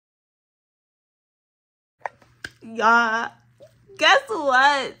Y'all, guess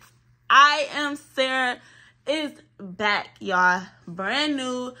what? I Am Sarah is back, y'all. Brand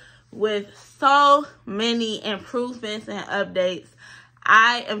new with so many improvements and updates.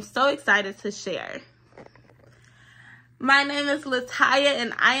 I am so excited to share. My name is Lataya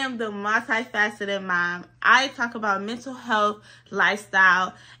and I am the multifaceted mom. I talk about mental health,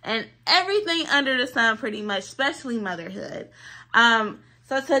 lifestyle, and everything under the sun pretty much, especially motherhood.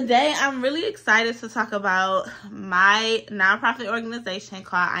 So today I'm really excited to talk about my nonprofit organization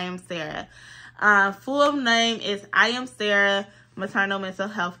called I Am Sarah. Full name is I Am Sarah Maternal Mental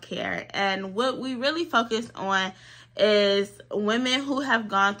Health Care. And what we really focus on is women who have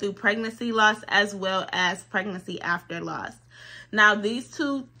gone through pregnancy loss as well as pregnancy after loss. Now, these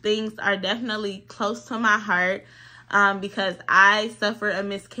two things are definitely close to my heart because I suffered a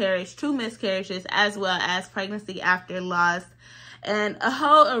miscarriage, 2 miscarriages, as well as pregnancy after loss, and a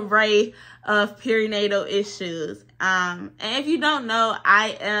whole array of perinatal issues. And if you don't know,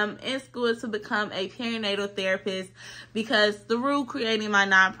 I am in school to become a perinatal therapist because through creating my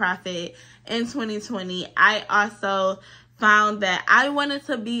nonprofit in 2020, I also found that I wanted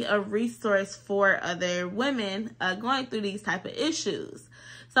to be a resource for other women going through these type of issues.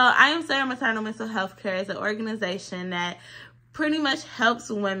 So I Am Sarah Maternal Mental Health Care is an organization that pretty much helps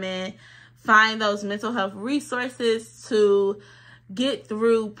women find those mental health resources to get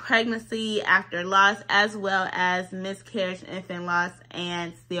through pregnancy after loss, as well as miscarriage, infant loss,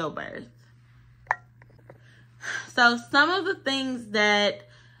 and stillbirth. So some of the things that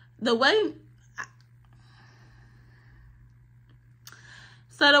the way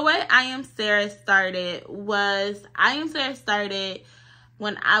I Am Sarah started was, I Am Sarah started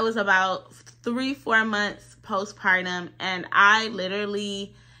when I was about 3-4 months postpartum, and I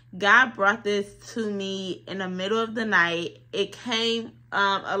literally, God brought this to me in the middle of the night. It came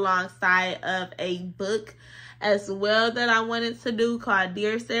alongside of a book as well that I wanted to do called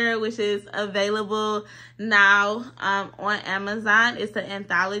Dear Sarah, which is available now on Amazon. It's an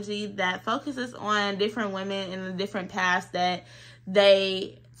anthology that focuses on different women and the different paths that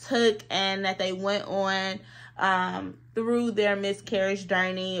they took and that they went on through their miscarriage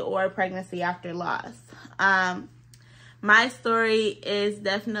journey or pregnancy after loss. My story is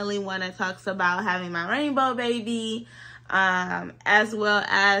definitely one that talks about having my rainbow baby, as well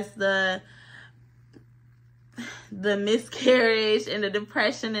as the miscarriage and the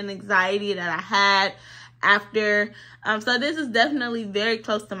depression and anxiety that I had after. So this is definitely very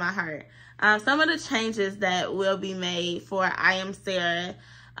close to my heart. Some of the changes that will be made for I Am Sarah.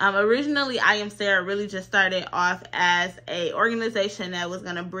 Originally, I Am Sarah really just started off as an organization that was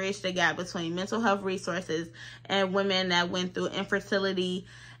going to bridge the gap between mental health resources and women that went through infertility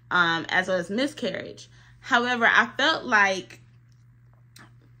as well as miscarriage. However, I felt like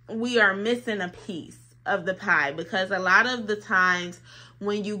we are missing a piece of the pie because a lot of the times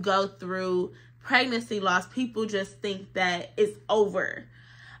when you go through pregnancy loss, people just think that it's over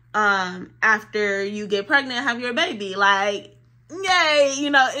after you get pregnant and have your baby. Like, yay,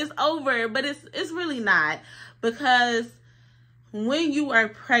 it's over, but it's really not, because when you are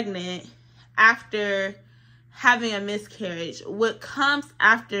pregnant after having a miscarriage, what comes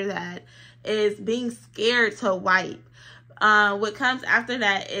after that is being scared to wipe. What comes after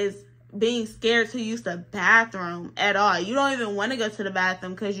that is being scared to use the bathroom at all. You don't even want to go to the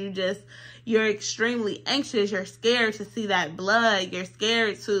bathroom because you're extremely anxious. You're scared to see that blood. You're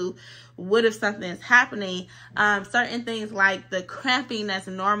scared to, what if something is happening? Certain things like the cramping that's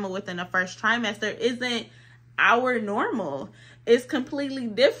normal within the first trimester isn't our normal. It's completely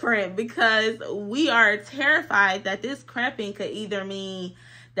different because we are terrified that this cramping could either mean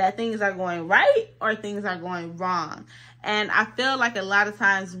that things are going right or things are going wrong. And I feel like a lot of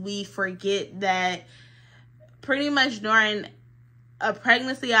times we forget that pretty much during a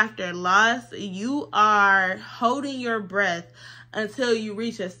pregnancy after loss, you are holding your breath until you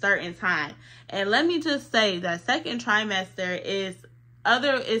reach a certain time. And let me just say that second trimester is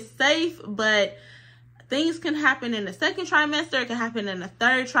safe, but things can happen in the second trimester. It can happen in the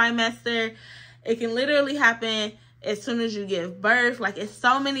third trimester. It can literally happen as soon as you give birth. Like, it's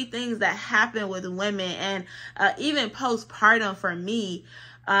so many things that happen with women, and even postpartum for me.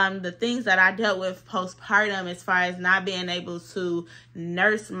 The things that I dealt with postpartum, as far as not being able to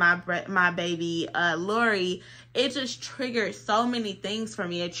nurse my baby, Lori, it just triggered so many things for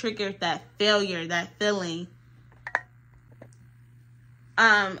me. It triggered that failure, that feeling.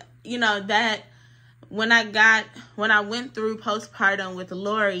 That when I went through postpartum with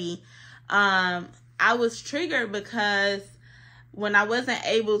Lori, I was triggered because when I wasn't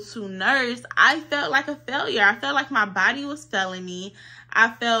able to nurse, I felt like a failure. I felt like my body was failing me.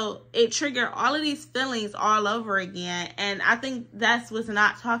 I felt it triggered all of these feelings all over again. And I think that's what's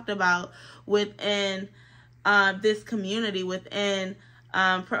not talked about within this community,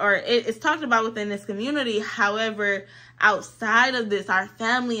 it's talked about within this community. However, outside of this, our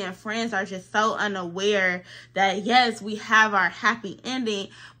family and friends are just so unaware that, yes, we have our happy ending,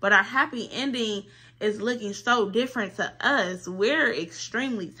 but our happy ending is looking so different to us. We're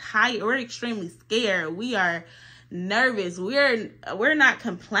extremely tired. We're extremely scared. We are nervous. We're not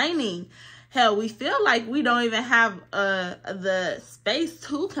complaining. Hell, we feel like we don't even have the space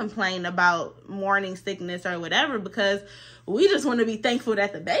to complain about morning sickness or whatever, because we just want to be thankful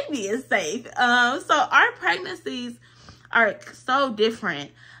that the baby is safe. So our pregnancies are so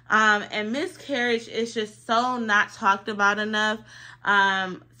different. And miscarriage is just so not talked about enough.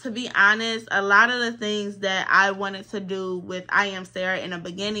 To be honest, a lot of the things that I wanted to do with I Am Sarah in the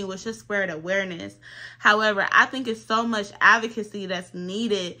beginning was just spread awareness. However, I think it's so much advocacy that's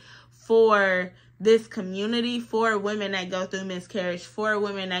needed for this community, for women that go through miscarriage, for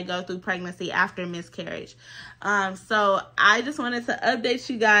women that go through pregnancy after miscarriage. So I just wanted to update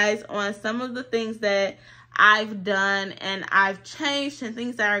you guys on some of the things that I've done and I've changed, and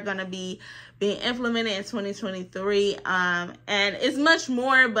things that are going to be being implemented in 2023. And it's much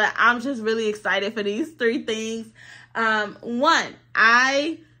more, but I'm just really excited for these 3 things. One,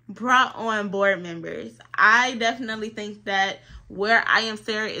 I brought on board members. I definitely think that where I Am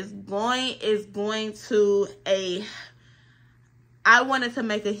Sarah is going to I wanted to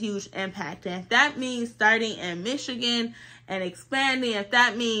make a huge impact. And if that means starting in Michigan and expanding, if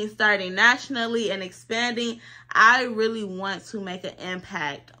that means starting nationally and expanding, I really want to make an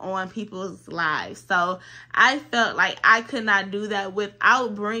impact on people's lives. So I felt like I could not do that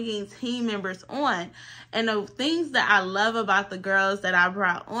without bringing team members on. And the things that I love about the girls that I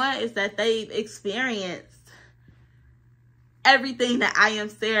brought on is that they've experienced everything that I Am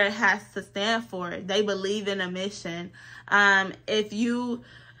Sarah has to stand for. They believe in a mission. If you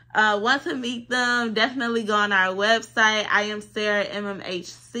want to meet them, definitely go on our website,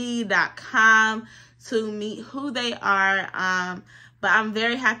 iamsarahmmhc.com, to meet who they are. But I'm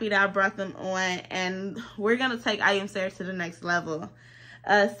very happy that I brought them on, and we're going to take I Am Sarah to the next level.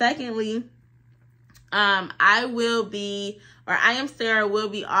 Secondly, I Am Sarah will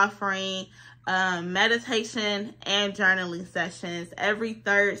be offering meditation and journaling sessions every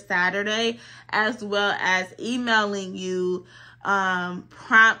 3rd Saturday, as well as emailing you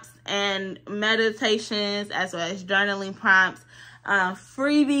prompts and meditations, as well as journaling prompts,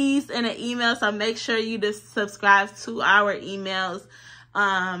 freebies in an email. So make sure you just subscribe to our emails.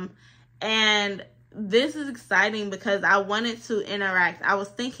 And this is exciting because I wanted to interact. I was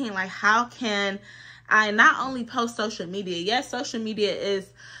thinking, like, how can I not only post social media? Yes, social media is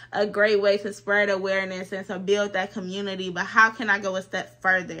a great way to spread awareness and to build that community, but how can I go a step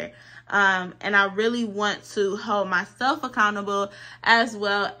further? And I really want to hold myself accountable, as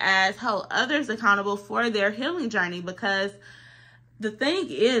well as hold others accountable for their healing journey. Because the thing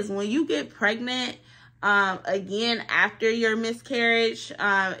is, when you get pregnant, again, after your miscarriage,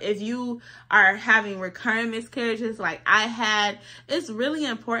 if you are having recurrent miscarriages like I had, it's really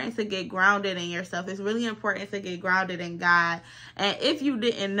important to get grounded in yourself. It's really important to get grounded in God. And if you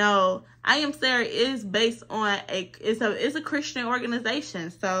didn't know, I Am Sarah is based on it's a Christian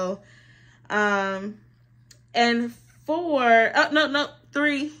organization. So,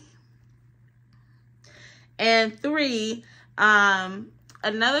 three,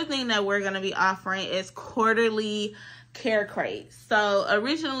 another thing that we're going to be offering is quarterly care crates. So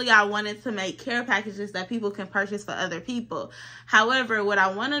originally I wanted to make care packages that people can purchase for other people. However, what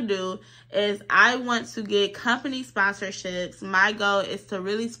I want to do is I want to get company sponsorships. My goal is to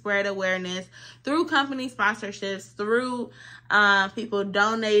really spread awareness through company sponsorships, through people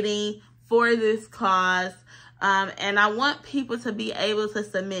donating for this cause. And I want people to be able to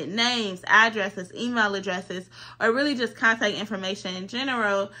submit names, addresses, email addresses, or really just contact information in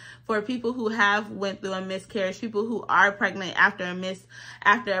general for people who have went through a miscarriage, people who are pregnant after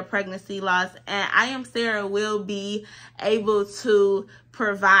a pregnancy loss. And I Am Sarah will be able to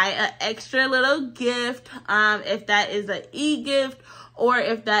provide an extra little gift, if that is an e-gift or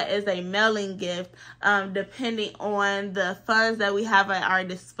if that is a mailing gift, depending on the funds that we have at our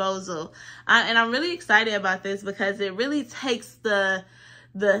disposal. And I'm really excited about this because it really takes the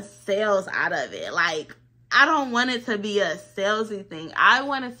sales out of it. Like, I don't want it to be a salesy thing. I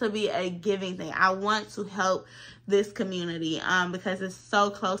want it to be a giving thing. I want to help this community because it's so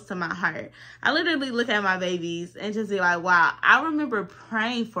close to my heart. I literally look at my babies and just be like, wow, I remember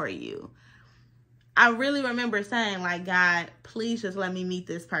praying for you. I really remember saying, like, God, please just let me meet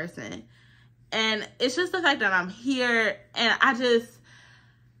this person. And it's just the fact that I'm here, and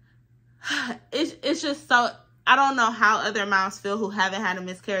it's just so, I don't know how other moms feel who haven't had a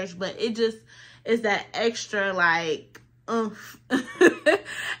miscarriage, but it just is that extra like oomph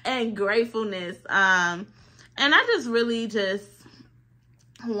and gratefulness. And I just really just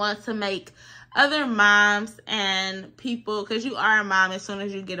want to make other moms and people, because you are a mom as soon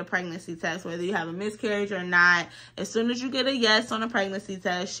as you get a pregnancy test, whether you have a miscarriage or not, as soon as you get a yes on a pregnancy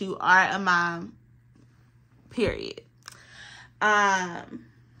test, you are a mom, period.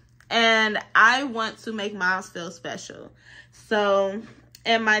 And I want to make moms feel special. So,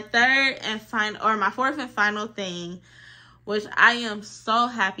 and my fourth and final thing, which I am so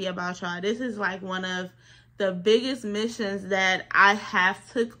happy about, y'all. This is like one of the biggest missions that I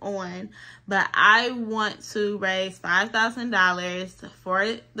have took on, but I want to raise $5,000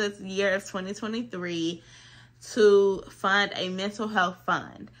 for this year of 2023 to fund a mental health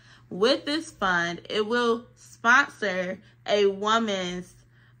fund. With this fund, it will sponsor a woman's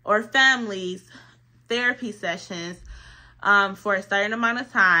or family's therapy sessions for a certain amount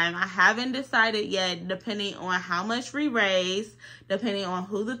of time. I haven't decided yet, depending on how much we raise, depending on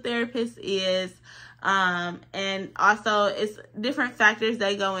who the therapist is. And also it's different factors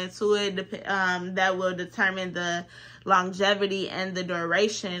that go into it that will determine the longevity and the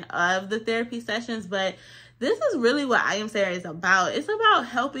duration of the therapy sessions. But this is really what I Am Sarah is about. It's about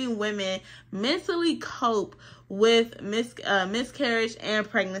helping women mentally cope with miscarriage and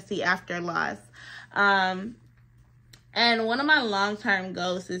pregnancy after loss. And one of my long-term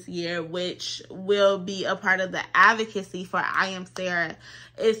goals this year, which will be a part of the advocacy for I Am Sarah,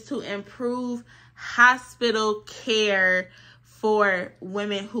 is to improve hospital care for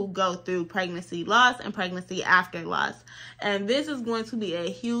women who go through pregnancy loss and pregnancy after loss. And this is going to be a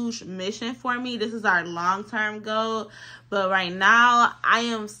huge mission for me. This is our long-term goal. But right now, I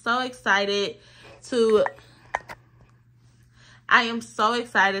am so excited to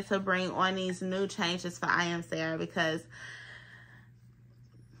bring on these new changes for I Am Sarah, because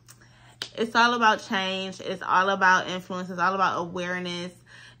it's all about change. It's all about influence. It's all about awareness.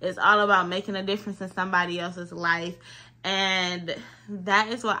 It's all about making a difference in somebody else's life. And that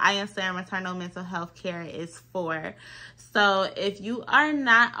is what I Am Sarah Maternal Mental Health Care is for. So if you are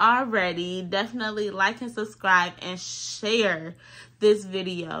not already, definitely like and subscribe and share this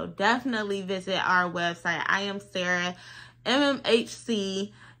video. Definitely visit our website,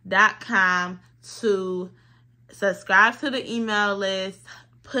 iamsarahmmhc.com, to subscribe to the email list,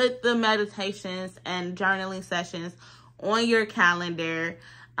 put the meditations and journaling sessions on your calendar.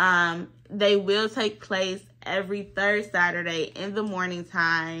 They will take place every third Saturday in the morning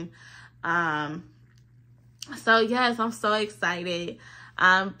time. So yes, I'm so excited.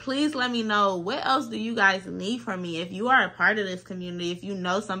 Please let me know, what else do you guys need from me? If you are a part of this community, if you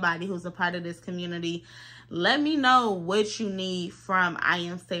know somebody who's a part of this community, let me know what you need from I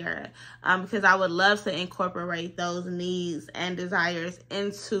Am Sarah, because I would love to incorporate those needs and desires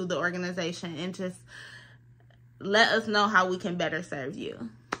into the organization and just let us know how we can better serve you.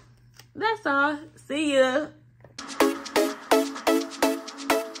 That's all. See ya.